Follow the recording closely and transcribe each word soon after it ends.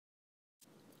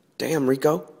Damn,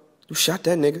 Rico, you shot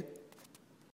that nigga.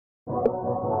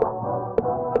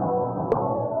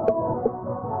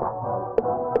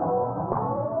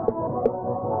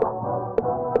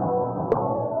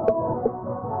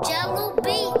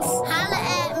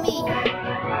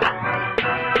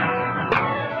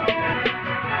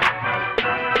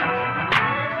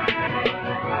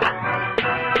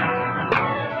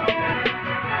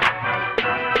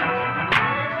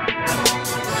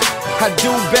 I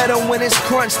do better when it's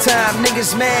crunch time.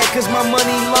 Niggas mad cause my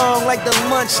money long like the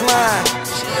lunch line.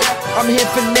 I'm here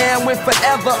for now and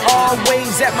forever,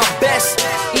 always at my best.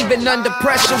 Even under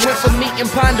pressure, went for meat and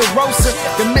Ponderosa.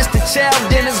 The Mr. Child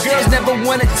dinners, girls never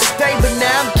wanted to stay, but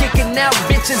now I'm kicking out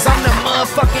bitches, I'm the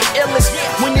motherfucking illest.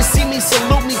 When you see me,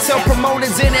 salute me, tell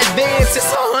promoters in advance, it's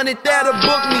 100 that'll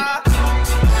book me.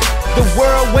 The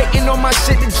world waiting on my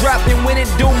shit to drop, and when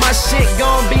it do, my shit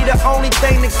gon' be the only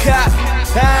thing to cop.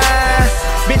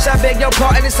 Bitch, I beg your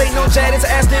pardon, this ain't no chat, it's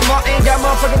Aston Martin. Y'all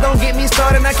motherfuckers don't get me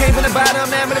started, I came from the bottom,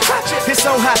 now I'm in the top. It's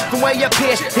so hot, from way up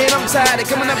here, and I'm tired of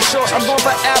coming up short. I'm going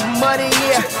for album money,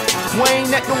 yeah,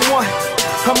 Wayne at the one,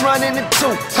 I'm running the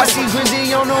two. I see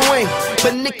Drizzy on the way,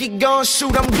 but Nicky gon'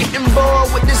 shoot. I'm getting bored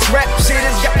with this rap shit,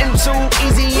 it's gotten too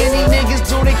easy. And these niggas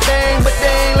do their thing, but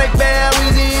they ain't like Bow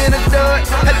Weezy. And I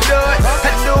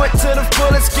do it to the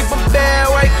fullest. Keep a bad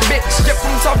white bitch, yep,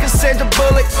 I'm talking Sandra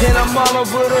Bullock. And I'm all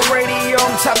over the radio,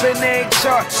 I'm topping every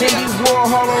chart. Indie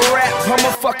Warhol of rap, I'm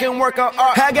a fucking work of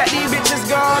art. I got these bitches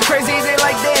gone crazy, they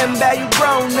like, damn, Bow, you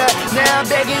grown up. Now I'm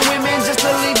begging women just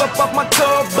to leave up off my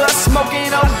tour bus,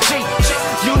 smoking OG.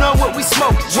 You know what we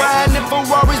smoke, riding in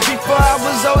Ferraris before I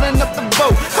was old enough to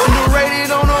vote.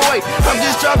 Underrated on the way, I'm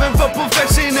just driving for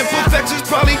perfection, and perfection's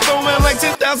probably throwing like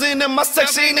 10,000 in my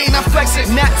section. Ain't I flexing?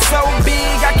 Not so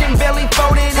big, I can barely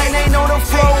fold it, and they know the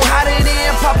flow hotter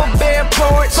than Papa Bear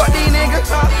pour it. Fuck these niggas,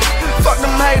 fuck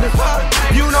them haters.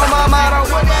 You know my motto,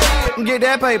 get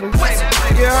that paper.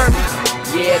 You heard me?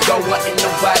 Yeah, go up and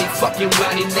nobody fucking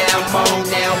with me now. I'm on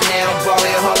now,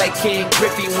 ballin' hard like King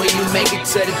Griffey. When you make it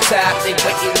to the top, they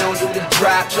waiting on you to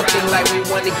drop. Looking like we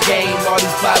won the game, all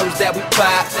these bottles that we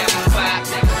pop.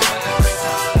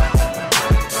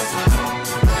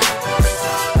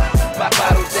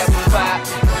 Bottles that we pop.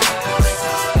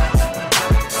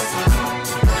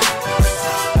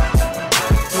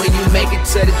 When you make it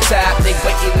to the top, they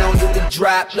waiting on you to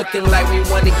drop. Looking like we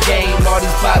won the game, all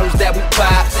these bottles that we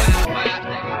pop.